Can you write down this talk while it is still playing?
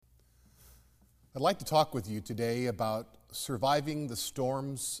I'd like to talk with you today about surviving the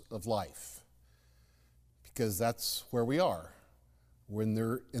storms of life, because that's where we are when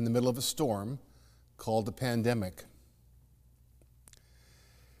they're in the middle of a storm called a pandemic.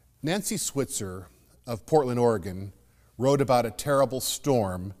 Nancy Switzer of Portland, Oregon, wrote about a terrible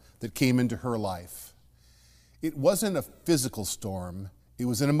storm that came into her life. It wasn't a physical storm, it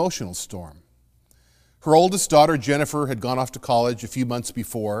was an emotional storm. Her oldest daughter, Jennifer, had gone off to college a few months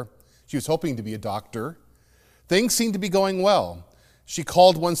before. She was hoping to be a doctor. Things seemed to be going well. She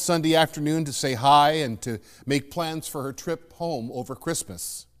called one Sunday afternoon to say hi and to make plans for her trip home over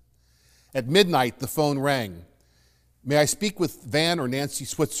Christmas. At midnight, the phone rang. "May I speak with Van or Nancy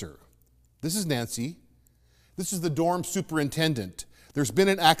Switzer?" "This is Nancy." "This is the dorm superintendent. There's been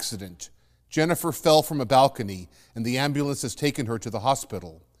an accident. Jennifer fell from a balcony and the ambulance has taken her to the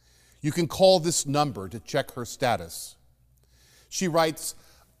hospital. You can call this number to check her status." She writes,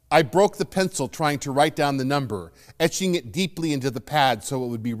 "I broke the pencil trying to write down the number, etching it deeply into the pad so it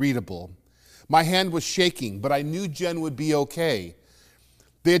would be readable. My hand was shaking, but I knew Jen would be okay.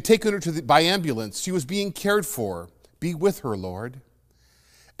 They had taken her by ambulance. She was being cared for. Be with her, Lord."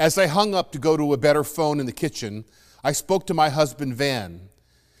 As I hung up to go to a better phone in the kitchen, I spoke to my husband, Van.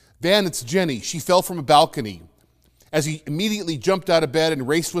 "Van, it's Jenny. She fell from a balcony." As he immediately jumped out of bed and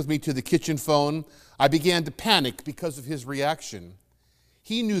raced with me to the kitchen phone, I began to panic because of his reaction.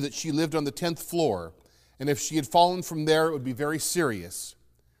 He knew that she lived on the 10th floor, and if she had fallen from there, it would be very serious.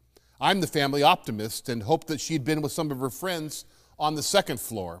 I'm the family optimist and hoped that she'd been with some of her friends on the 2nd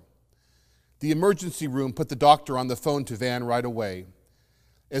floor. The emergency room put the doctor on the phone to Van right away.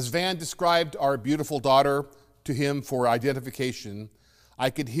 As Van described our beautiful daughter to him for identification, I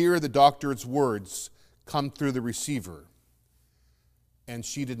could hear the doctor's words come through the receiver, and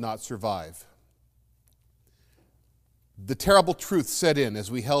she did not survive. The terrible truth set in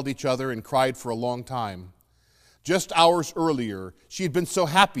as we held each other and cried for a long time. Just hours earlier, she had been so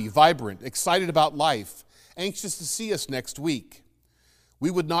happy, vibrant, excited about life, anxious to see us next week.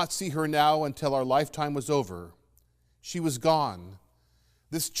 We would not see her now until our lifetime was over. She was gone.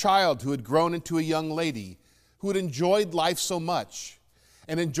 This child who had grown into a young lady, who had enjoyed life so much,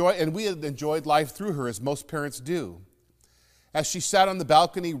 and we had enjoyed life through her, as most parents do. As she sat on the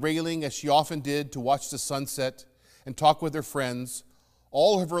balcony railing, as she often did, to watch the sunset and talk with her friends,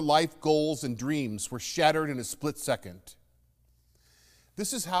 all of her life goals and dreams were shattered in a split second.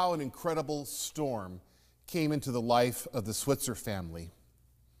 This is how an incredible storm came into the life of the Switzer family.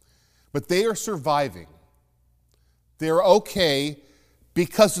 But they are surviving. They are okay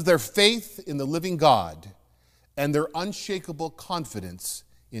because of their faith in the living God and their unshakable confidence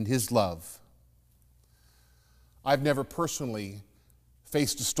in His love. I've never personally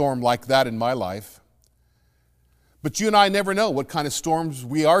faced a storm like that in my life. But you and I never know what kind of storms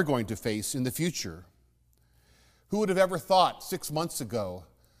we are going to face in the future. Who would have ever thought 6 months ago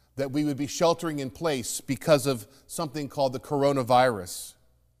that we would be sheltering in place because of something called the coronavirus?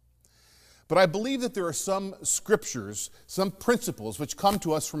 But I believe that there are some scriptures, some principles which come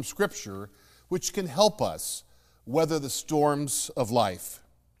to us from Scripture which can help us weather the storms of life.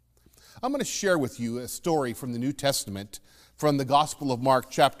 I'm going to share with you a story from the New Testament, from the Gospel of Mark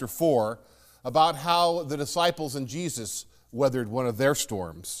chapter 4, about how the disciples and Jesus weathered one of their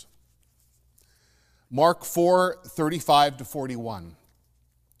storms. Mark 4:35-41.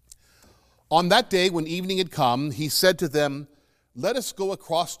 On that day when evening had come, he said to them, "Let us go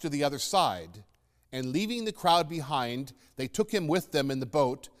across to the other side." And leaving the crowd behind, they took him with them in the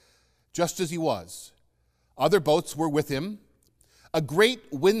boat, just as he was. Other boats were with him. A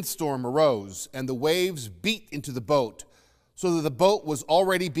great windstorm arose, and the waves beat into the boat, so that the boat was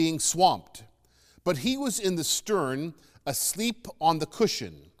already being swamped. But he was in the stern, asleep on the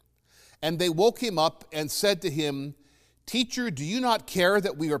cushion. And they woke him up and said to him, "Teacher, do you not care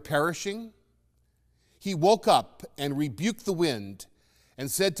that we are perishing?" He woke up and rebuked the wind and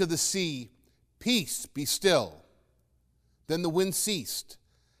said to the sea, "Peace, be still." Then the wind ceased,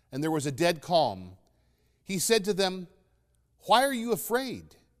 and there was a dead calm. He said to them, "Why are you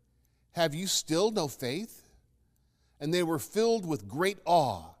afraid? Have you still no faith?" And they were filled with great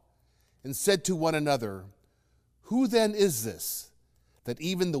awe and said to one another, "Who then is this, that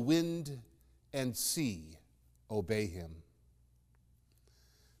even the wind and sea obey him?"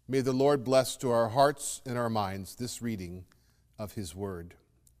 May the Lord bless to our hearts and our minds this reading of His Word.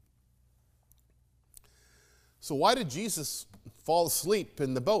 So why did Jesus fall asleep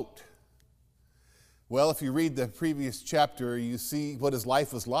in the boat? Well, if you read the previous chapter, you see what His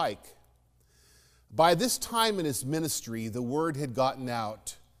life was like. By this time in His ministry, the word had gotten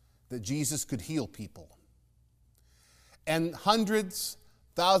out that Jesus could heal people. And hundreds,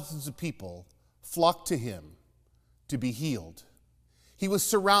 thousands of people flocked to him to be healed. He was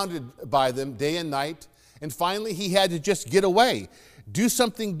surrounded by them day and night, and finally he had to just get away, do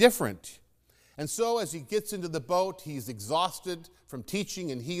something different. And so as he gets into the boat, he's exhausted from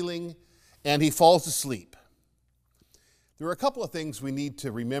teaching and healing, and he falls asleep. There are a couple of things we need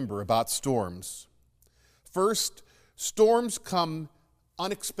to remember about storms. First, storms come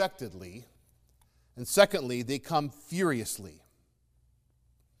unexpectedly, and secondly, they come furiously.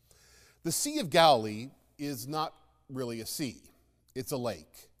 The Sea of Galilee is not really a sea. It's a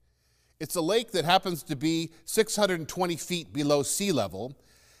lake. It's a lake that happens to be 620 feet below sea level,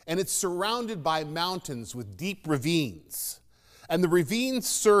 and it's surrounded by mountains with deep ravines. And the ravines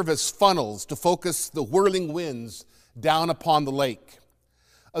serve as funnels to focus the whirling winds down upon the lake.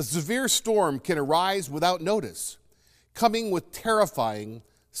 A severe storm can arise without notice, coming with terrifying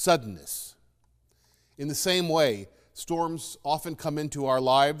suddenness. In the same way, storms often come into our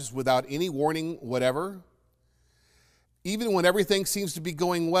lives without any warning whatever. Even when everything seems to be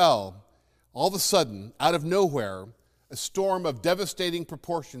going well, all of a sudden, out of nowhere, a storm of devastating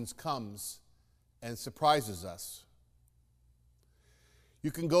proportions comes and surprises us.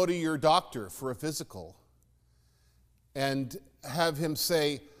 You can go to your doctor for a physical and have him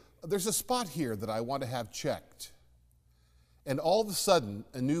say, "There's a spot here that I want to have checked." And all of a sudden,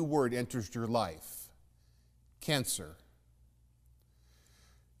 a new word enters your life: cancer.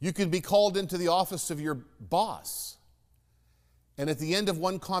 You can be called into the office of your boss, and at the end of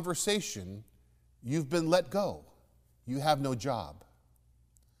one conversation, you've been let go. You have no job.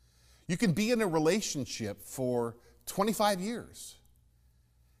 You can be in a relationship for 25 years,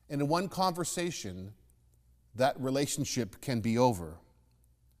 and in one conversation, that relationship can be over.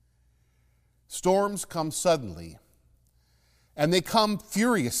 Storms come suddenly, and they come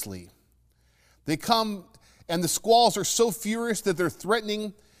furiously. They come, and the squalls are so furious that they're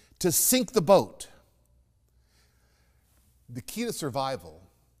threatening to sink the boat. The key to survival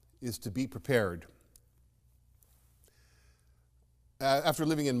is to be prepared. After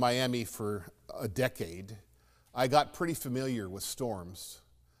living in Miami for a decade, I got pretty familiar with storms.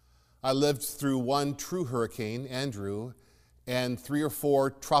 I lived through one true hurricane, Andrew, and 3 or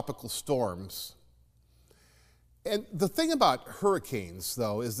 4 tropical storms. And the thing about hurricanes,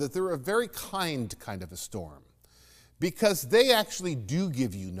 though, is that they're a very kind of a storm, because they actually do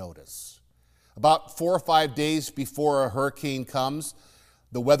give you notice. About 4 or 5 days before a hurricane comes,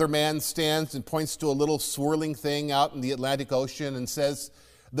 the weatherman stands and points to a little swirling thing out in the Atlantic Ocean and says,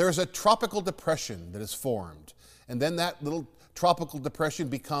 "There's a tropical depression that is formed." And then that little tropical depression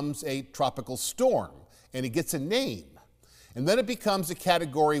becomes a tropical storm, and it gets a name. And then it becomes a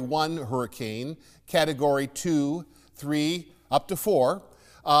Category 1 hurricane, Category 2, 3, up to 4.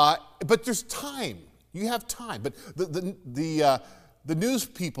 But there's time. You have time. But the news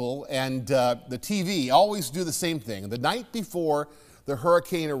people and the TV always do the same thing. The night before the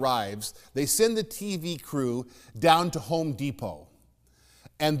hurricane arrives, they send the TV crew down to Home Depot.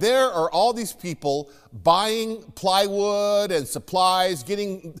 And there are all these people buying plywood and supplies,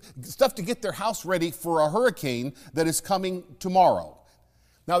 getting stuff to get their house ready for a hurricane that is coming tomorrow.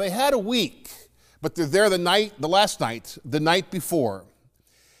 Now, they had a week, but they're there the night before.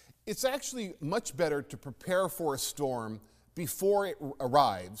 It's actually much better to prepare for a storm before it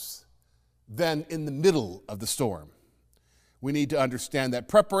arrives than in the middle of the storm. We need to understand that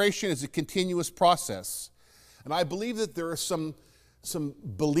preparation is a continuous process. And I believe that there are some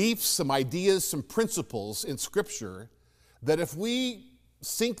beliefs, some ideas, some principles in Scripture that if we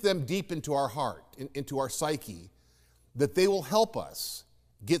sink them deep into our heart, into our psyche, that they will help us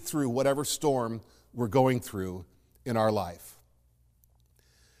get through whatever storm we're going through in our life.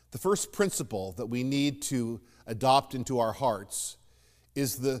 The first principle that we need to adopt into our hearts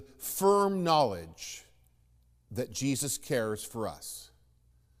is the firm knowledge that Jesus cares for us.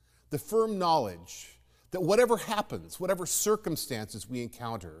 The firm knowledge that whatever happens, whatever circumstances we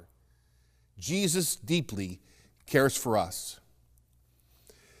encounter, Jesus deeply cares for us.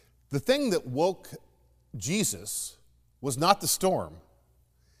 The thing that woke Jesus was not the storm.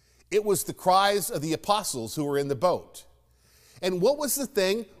 It was the cries of the apostles who were in the boat. And what was the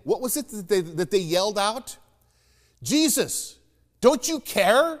thing? What was it that they yelled out? "Jesus, don't you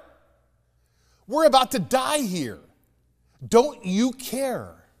care? We're about to die here. Don't you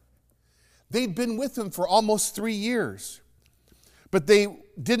care?" They'd been with him for almost 3 years, but they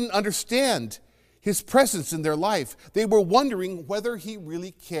didn't understand his presence in their life. They were wondering whether he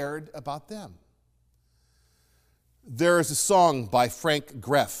really cared about them. There is a song by Frank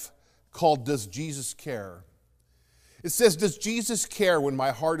Greff called "Does Jesus Care?" It says, "Does Jesus care when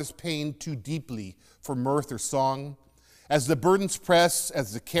my heart is pained too deeply for mirth or song? As the burdens press,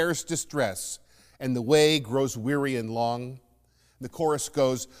 as the cares distress, and the way grows weary and long. The chorus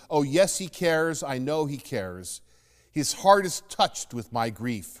goes, oh yes, he cares, I know he cares. His heart is touched with my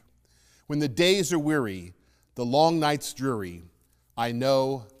grief. When the days are weary, the long nights dreary, I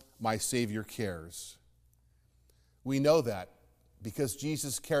know my Savior cares. We know that because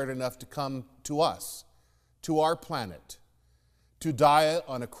Jesus cared enough to come to us, to our planet, to die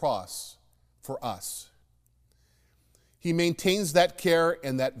on a cross for us. He maintains that care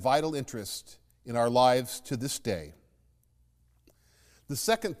and that vital interest in our lives to this day. The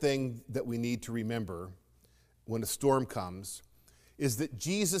second thing that we need to remember when a storm comes is that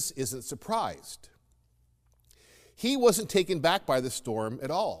Jesus isn't surprised. He wasn't taken back by the storm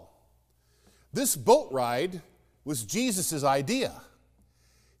at all. This boat ride was Jesus' idea.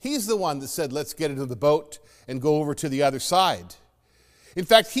 He's the one that said, let's get into the boat and go over to the other side. In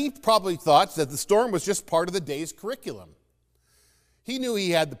fact, he probably thought that the storm was just part of the day's curriculum. He knew he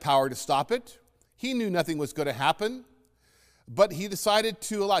had the power to stop it. He knew nothing was going to happen, but he decided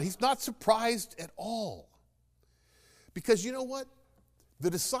to allow it. He's not surprised at all. Because you know what? The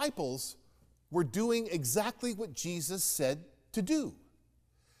disciples were doing exactly what Jesus said to do.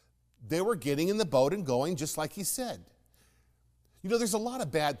 They were getting in the boat and going just like he said. You know, there's a lot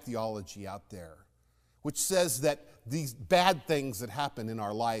of bad theology out there which says that these bad things that happen in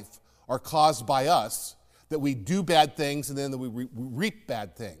our life are caused by us, that we do bad things and then we reap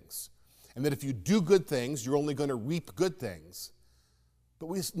bad things. And that if you do good things, you're only going to reap good things. But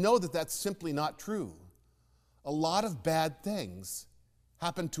we know that that's simply not true. A lot of bad things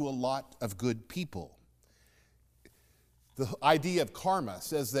happen to a lot of good people. The idea of karma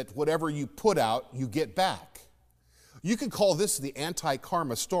says that whatever you put out, you get back. You could call this the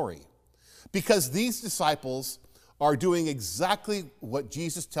anti-karma story, because these disciples are doing exactly what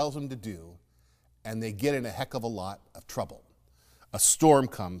Jesus tells them to do, and they get in a heck of a lot of trouble. A storm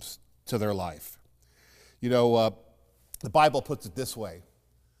comes to their life. You know, the Bible puts it this way: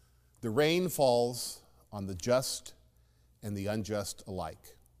 the rain falls on the just and the unjust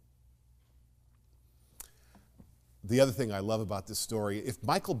alike. The other thing I love about this story, if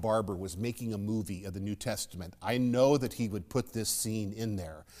Michael Barber was making a movie of the New Testament, I know that he would put this scene in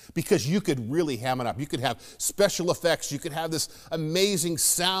there, because you could really ham it up. You could have special effects. You could have this amazing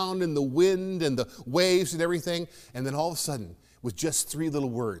sound and the wind and the waves and everything. And then all of a sudden, with just 3 little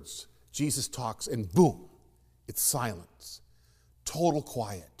words, Jesus talks and boom, it's silence. Total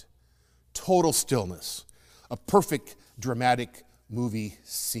quiet, total stillness. A perfect dramatic movie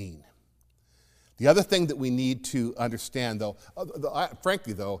scene. The other thing that we need to understand, though,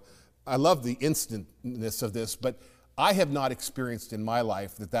 frankly, though, I love the instantness of this, but I have not experienced in my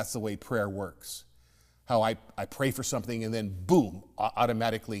life that that's the way prayer works. How I pray for something and then boom,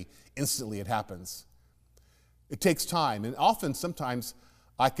 automatically, instantly it happens. It takes time, and often, sometimes,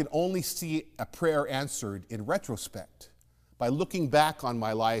 I can only see a prayer answered in retrospect. By looking back on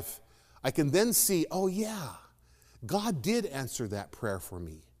my life, I can then see, oh yeah, God did answer that prayer for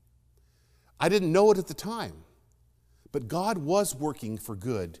me. I didn't know it at the time, but God was working for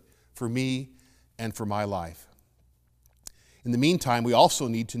good for me and for my life. In the meantime, we also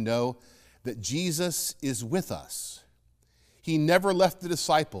need to know that Jesus is with us. He never left the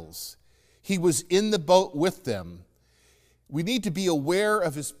disciples. He was in the boat with them. We need to be aware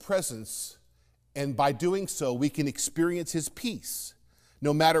of his presence, and by doing so, we can experience his peace,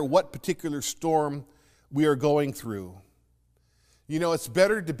 no matter what particular storm we are going through. You know, it's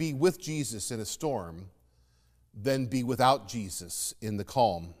better to be with Jesus in a storm than be without Jesus in the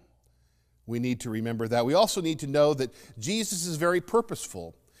calm. We need to remember that. We also need to know that Jesus is very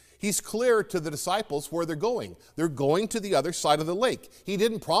purposeful. He's clear to the disciples where they're going. They're going to the other side of the lake. He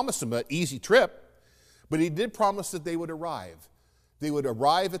didn't promise them an easy trip, but he did promise that they would arrive. They would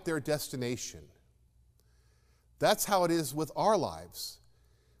arrive at their destination. That's how it is with our lives.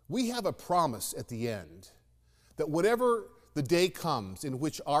 We have a promise at the end that whatever the day comes in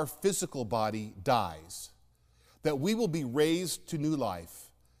which our physical body dies, that we will be raised to new life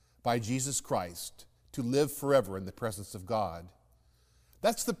by Jesus Christ to live forever in the presence of God.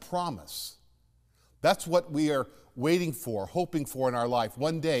 That's the promise. That's what we are waiting for, hoping for in our life.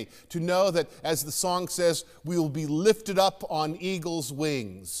 One day, to know that, as the song says, we will be lifted up on eagle's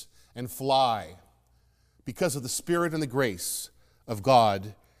wings and fly. Because of the Spirit and the grace of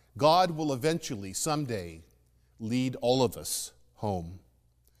God, God will eventually, someday, lead all of us home.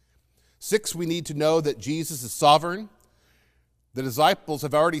 6, we need to know that Jesus is sovereign. The disciples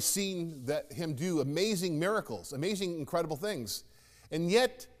have already seen him do amazing miracles, amazing, incredible things, and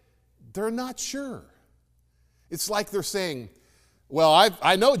yet they're not sure. It's like they're saying, well,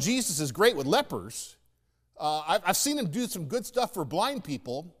 I know Jesus is great with lepers. I've seen him do some good stuff for blind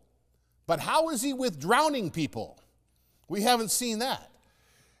people, But how is he with drowning people? We haven't seen that.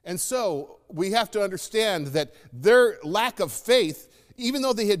 And so we have to understand that their lack of faith, even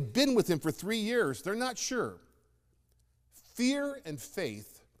though they had been with him for 3 years, they're not sure. Fear and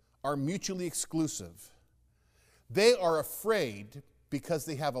faith are mutually exclusive. They are afraid because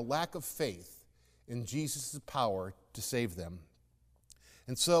they have a lack of faith in Jesus' power to save them.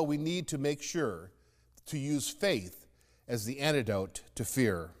 And so we need to make sure to use faith as the antidote to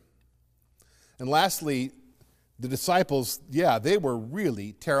fear. And lastly, the disciples, they were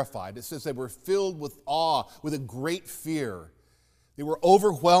really terrified. It says they were filled with awe, with a great fear. They were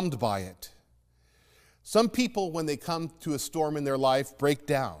overwhelmed by it. Some people, when they come to a storm in their life, break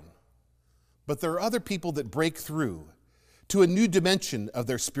down. But there are other people that break through to a new dimension of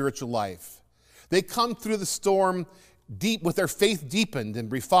their spiritual life. They come through the storm deep, with their faith deepened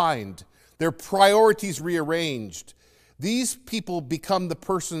and refined, their priorities rearranged. These people become the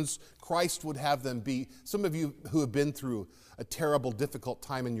persons Christ would have them be. Some of you who have been through a terrible, difficult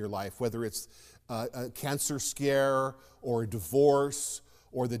time in your life, whether it's a cancer scare or a divorce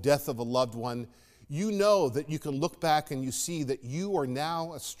or the death of a loved one, you know that you can look back and you see that you are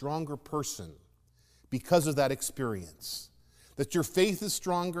now a stronger person because of that experience. That your faith is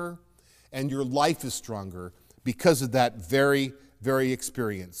stronger and your life is stronger because of that very, very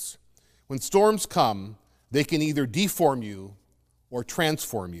experience. When storms come, they can either deform you or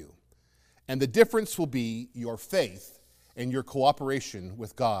transform you. And the difference will be your faith and your cooperation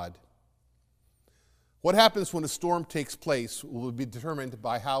with God. What happens when a storm takes place will be determined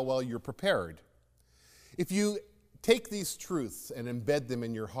by how well you're prepared. If you take these truths and embed them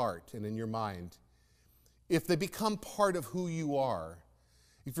in your heart and in your mind, if they become part of who you are,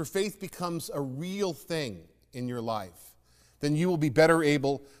 if your faith becomes a real thing in your life, then you will be better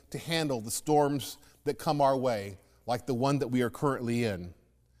able to handle the storms that come our way, like the one that we are currently in.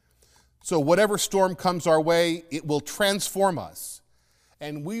 So whatever storm comes our way, it will transform us,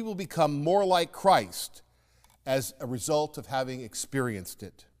 and we will become more like Christ as a result of having experienced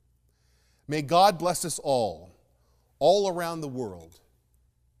it. May God bless us all around the world,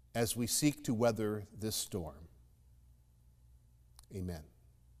 as we seek to weather this storm. Amen.